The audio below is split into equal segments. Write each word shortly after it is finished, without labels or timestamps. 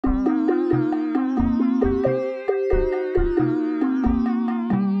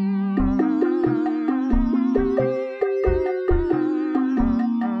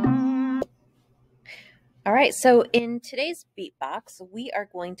right, so in today's beatbox, we are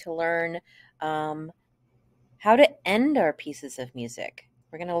going to learn how to end our pieces of music.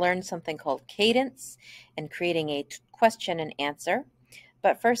 We're going to learn something called cadence and creating a question and answer.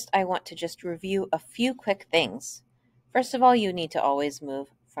 But first, I want to just review a few quick things. First of all, you need to always move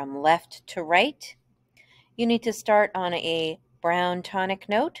from left to right. You need to start on a brown tonic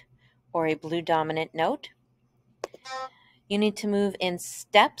note or a blue dominant note. You need to move in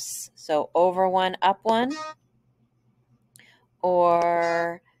steps, so over one, up one,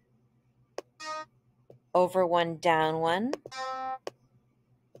 or over one, down one,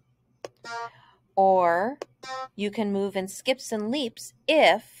 or you can move in skips and leaps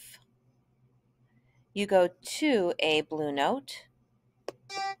if you go to a blue note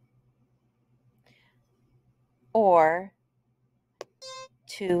or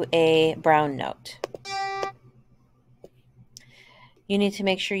to a brown note. You need to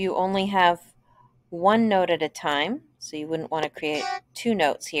make sure you only have one note at a time, so you wouldn't want to create two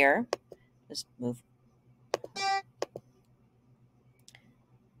notes here. Just move.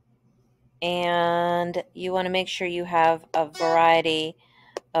 And you want to make sure you have a variety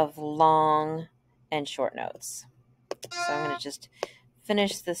of long and short notes. So I'm going to just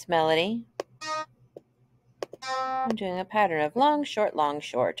finish this melody. I'm doing a pattern of long, short, long,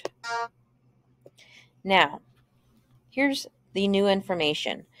 short. Now, here's the new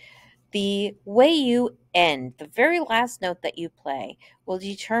information. The way you end, the very last note that you play, will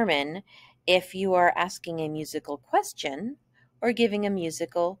determine if you are asking a musical question or giving a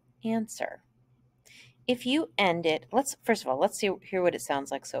musical answer. If you end it, first of all, let's hear what it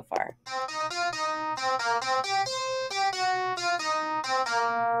sounds like so far.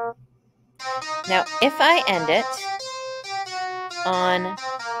 Now, if I end it on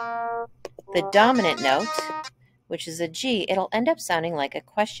the dominant note, which is a G, it'll end up sounding like a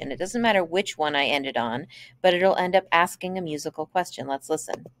question. It doesn't matter which one I end it on, but it'll end up asking a musical question. Let's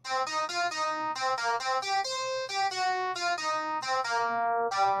listen.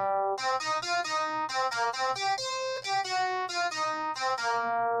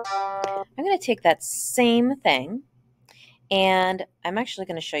 I'm going to take that same thing, and I'm actually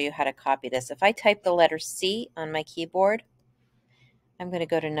going to show you how to copy this. If I type the letter C on my keyboard, I'm going to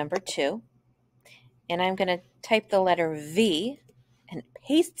go to number 2, and I'm going to type the letter V and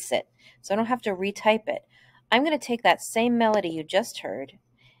paste it, so I don't have to retype it. I'm going to take that same melody you just heard,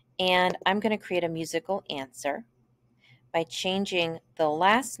 and I'm going to create a musical answer by changing the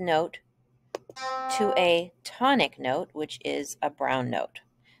last note to a tonic note, which is a brown note.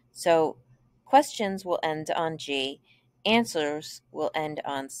 So questions will end on G, answers will end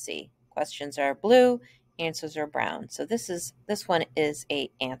on C. Questions are blue, answers are brown. So this one is a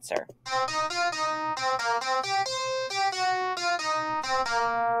answer.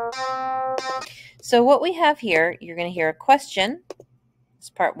 So what we have here, you're going to hear a question, it's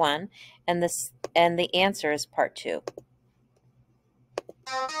part 1, and the answer is part 2.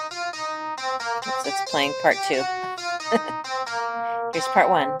 Oops, it's playing part 2. Here's part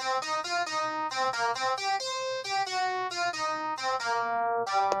 1.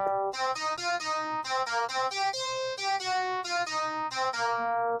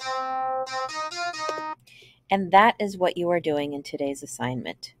 And that is what you are doing in today's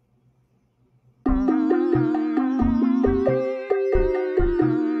assignment.